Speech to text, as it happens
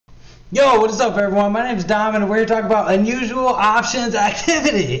Yo, what is up, everyone? My name is Dom, and we're here to talk about unusual options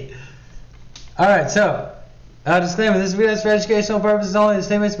activity. Alright, so, disclaimer, this video is for educational purposes only. The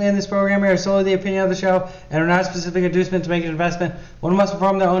statements made in this program are solely the opinion of the show and are not a specific inducement to make an investment. One must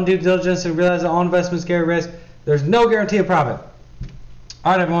perform their own due diligence and realize that all investments carry risk. There's no guarantee of profit.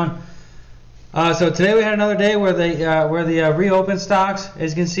 Alright, everyone. So today we had another day where the reopened stocks,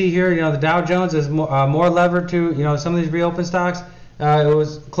 as you can see here, the Dow Jones is more levered to some of these reopened stocks. It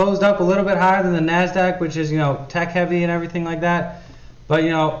was closed up a little bit higher than the NASDAQ, which is tech heavy and everything like that. But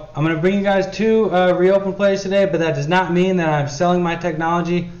I'm going to bring you guys two reopened plays today, but that does not mean that I'm selling my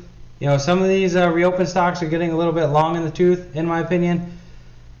technology. Some of these reopened stocks are getting a little bit long in the tooth, in my opinion,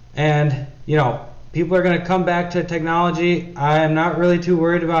 and people are going to come back to technology. I am not really too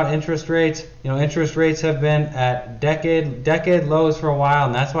worried about interest rates. Interest rates have been at decade lows for a while,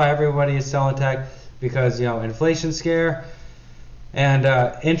 and that's why everybody is selling tech, because inflation scare and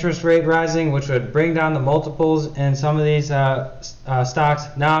interest rate rising, which would bring down the multiples in some of these stocks.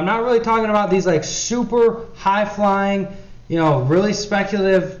 Now, I'm not really talking about these like super high flying, really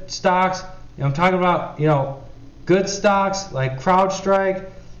speculative stocks. I'm talking about good stocks like CrowdStrike,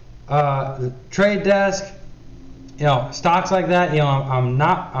 Trade Desk, stocks like that. I'm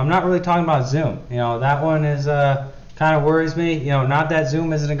not really talking about Zoom. That one is kind of worries me. Not that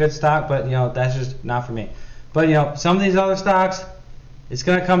Zoom isn't a good stock, but that's just not for me. But some of these other stocks, it's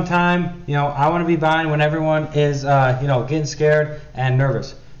gonna come time. I want to be buying when everyone is getting scared and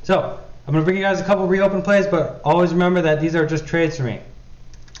nervous. So I'm gonna bring you guys a couple reopen plays, but always remember that these are just trades for me.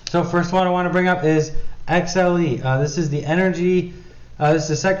 So first one I want to bring up is XLE. This is the energy. This is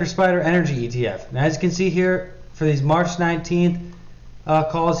the Sector Spider Energy ETF. Now, as you can see here, for these March 19th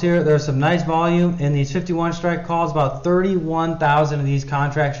calls here, there's some nice volume in these 51 strike calls. About 31,000 of these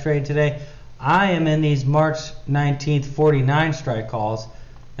contracts trade today. I am in these March 19th 49 strike calls.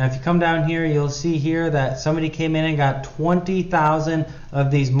 Now, if you come down here, you'll see here that somebody came in and got 20,000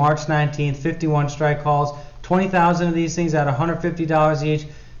 of these March 19th 51 strike calls. 20,000 of these things at $150 each.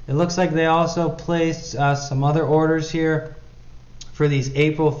 It looks like they also placed some other orders here for these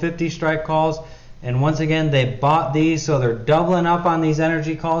April 50 strike calls, and once again they bought these, so they're doubling up on these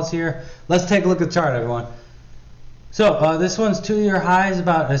energy calls here. Let's take a look at the chart, everyone. So this one's 2-year high is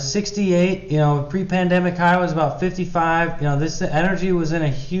about a 68. Pre-pandemic high was about 55. This energy was in a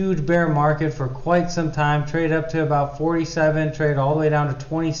huge bear market for quite some time. Trade up to about 47, trade all the way down to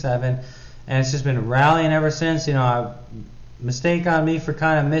 27, and it's just been rallying ever since. A mistake on me for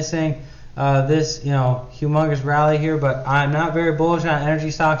kind of missing this humongous rally here, but I'm not very bullish on energy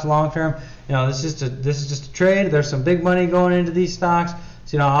stocks long term. This is just a trade. There's some big money going into these stocks,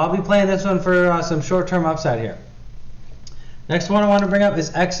 so I'll be playing this one for some short-term upside here. Next one I want to bring up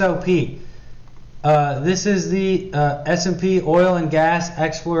is XOP. This is the S&P Oil and Gas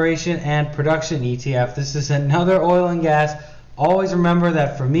Exploration and Production ETF. This is another oil and gas. Always remember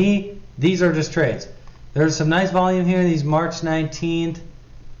that for me, these are just trades. There's some nice volume here in these March 19th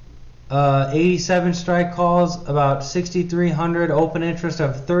 87 strike calls, about 6,300, open interest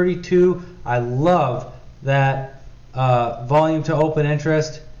of 32. I love that volume to open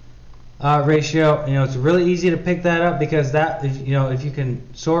interest ratio. It's really easy to pick that up, because that if you can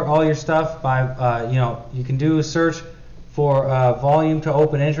sort all your stuff by you can do a search for volume to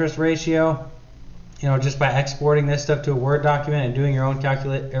open interest ratio, just by exporting this stuff to a Word document and doing your own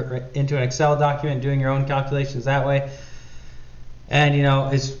into an Excel document and doing your own calculations that way. And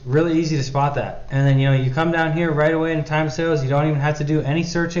it's really easy to spot that. And then you come down here right away in time sales. You don't even have to do any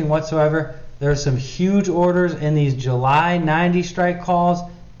searching whatsoever. There's some huge orders in these July 90 strike calls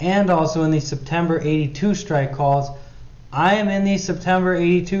and also in these September 82 strike calls. I am in these September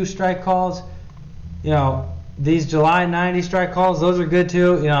 82 strike calls. These July 90 strike calls, those are good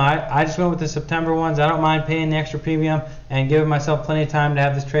too. I just went with the September ones. I don't mind paying the extra premium and giving myself plenty of time to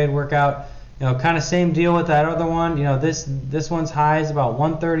have this trade work out. Kind of same deal with that other one. This one's high is about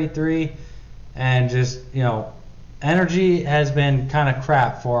 133, and just energy has been kind of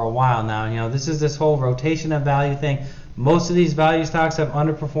crap for a while now. This is this whole rotation of value thing. Most of these value stocks have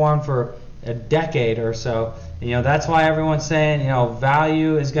underperformed for a decade or so. That's why everyone's saying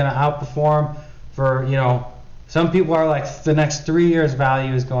value is going to outperform for some people are like the next 3 years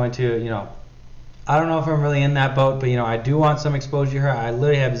value is going to I don't know if I'm really in that boat, but I do want some exposure here. I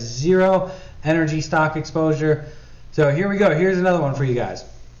literally have zero energy stock exposure. So here we go. Here's another one for you guys.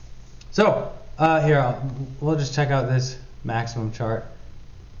 So we'll just check out this maximum chart.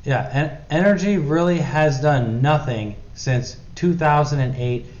 Yeah, energy really has done nothing since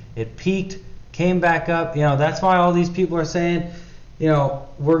 2008. It peaked, came back up. That's why all these people are saying,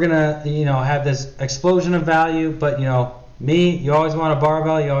 we're gonna, have this explosion of value, but you always want a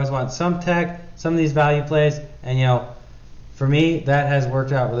barbell, you always want some tech, some of these value plays, and for me, that has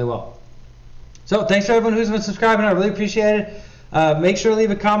worked out really well. So thanks for everyone who's been subscribing. I really appreciate it. Make sure to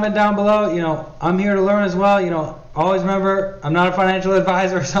leave a comment down below. I'm here to learn as well. Always remember, I'm not a financial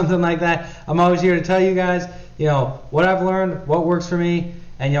advisor or something like that. I'm always here to tell you guys, what I've learned, what works for me,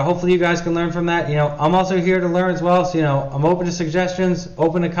 and hopefully you guys can learn from that. I'm also here to learn as well. So I'm open to suggestions,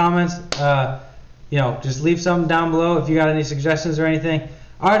 open to comments. Just leave something down below if you got any suggestions or anything.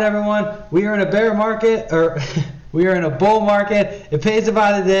 All right, everyone, we are in a bear market, or we are in a bull market. It pays to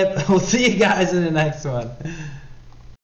buy the dip. We'll see you guys in the next one.